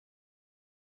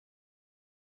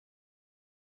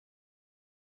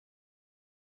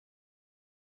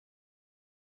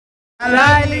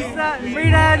Hi, Lisa.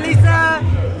 Frida, Lisa.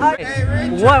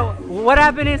 What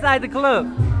happened inside the club?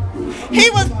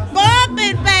 He was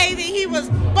bumping, baby. He was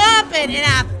bumping, and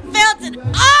I felt it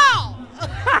all.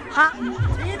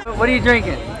 What are you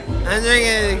drinking? I'm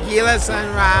drinking tequila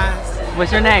sunrise.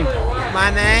 What's your name? My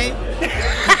name?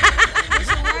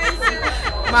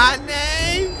 My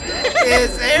name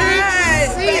is Eric.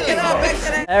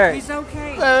 Eric. He's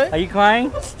okay. Are you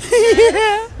crying?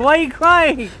 Yeah. Why are you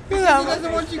crying? I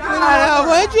don't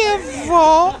want you to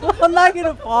fall. I'm not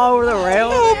gonna fall over the rail.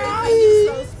 Oh,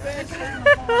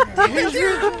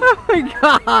 Oh my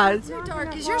god. It's so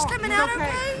dark. Is yours coming out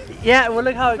okay? Yeah, well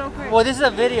look how. Well, this is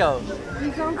a video.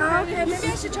 Okay, maybe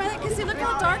I should try that because see, look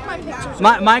how dark my pictures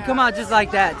are. Mine come out just like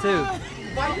that too.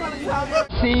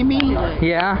 See me?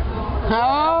 Yeah.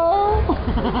 Oh.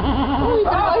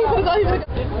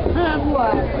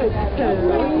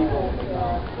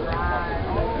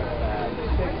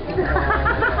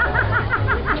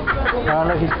 Oh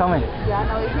look, he's coming.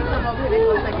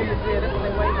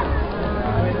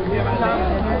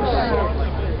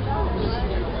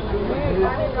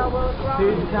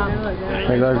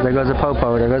 There goes a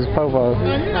popo. There goes a popo. Oh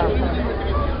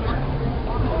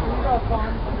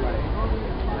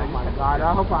my God!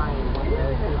 I hope I ain't.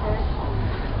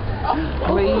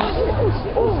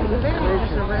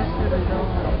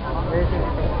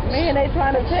 Man, they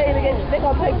trying to tell you they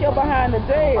gonna take you behind the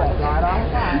jail.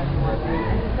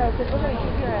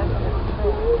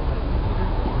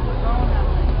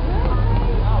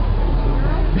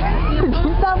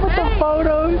 Stop with the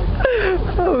photos.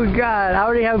 Oh God, I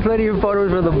already have plenty of photos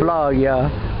for the blog, yeah.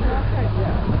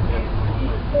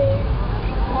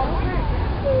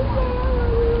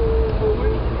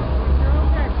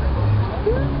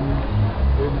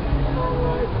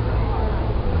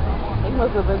 He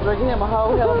must have been drinking him a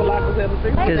whole hell of a lot of them.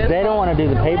 Because they don't want to do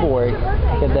the paperwork.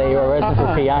 If they arrest him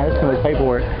for PI, that's too much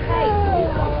paperwork.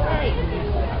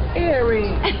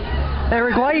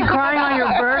 Eric, why are you crying on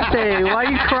your birthday? Why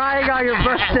are you crying on your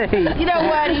birthday? You know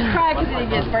what? He cried because he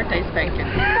didn't get his birthday spanking.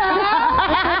 Bend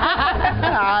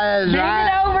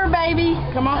it over, baby.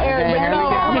 Come on, Eric. Bend it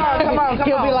over. Come on.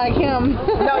 He'll be like him.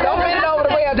 No, don't bend it over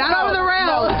the rail. Not over the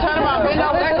rail. No, turn him on. Bend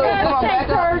over. Come on,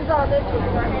 back up.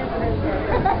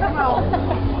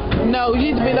 No,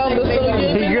 you need to bend over the stool.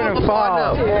 He's gonna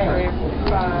fall.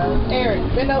 Eric,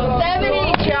 bend over. 7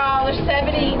 each, y'all. There's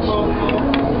 7 each.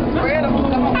 Spread them.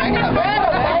 Come on, back up.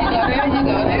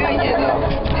 There you go.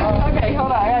 Okay,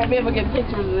 hold on. I gotta be able to get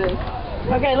pictures of this.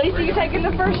 Okay, Lisa, you taking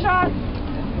the first shot?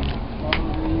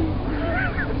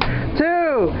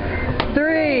 2,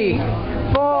 3,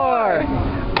 4,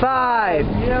 5,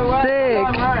 6,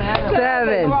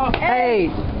 7,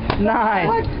 8,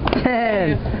 9,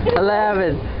 10,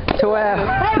 11, 12,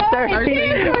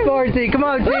 13, 14. Come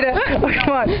on, Tina.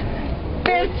 Come on.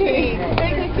 15,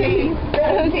 16,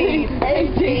 17,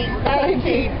 18,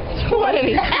 19,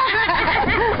 20. I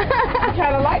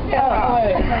kind of like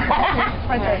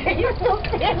that. You're still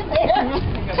standing there.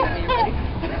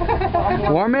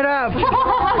 Warm it up.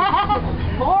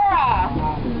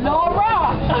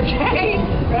 Laura. Okay.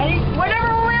 Ready?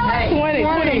 Whatever we're at.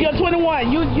 20. You're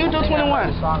 21. You do 21. No.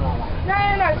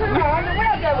 21. We're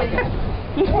not done with you.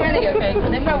 20. Okay.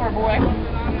 Lift over, boy.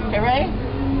 Okay, ready?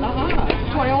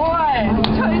 21,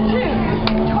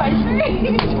 22,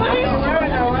 23, 24.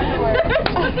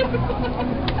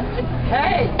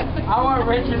 Hey, I want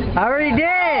Richard. I already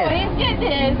did. He's getting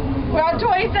his. We're on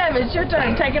 27. It's your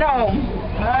turn. Take it home.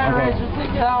 All right, Richard.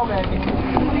 Take it home, baby.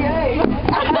 28.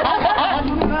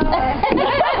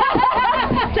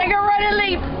 Take a running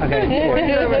leap. Okay.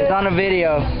 It's on a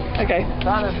video. Okay. It's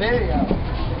on a video.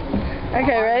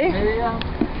 Okay, ready? Video.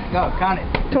 Go, count it.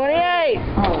 28,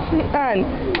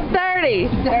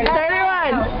 30,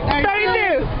 31,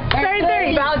 32,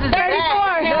 33, 34.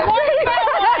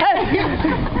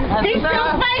 He's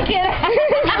still faking.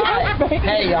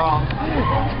 Hey, y'all.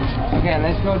 Okay,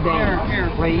 let's go down,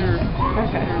 please.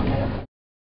 Okay.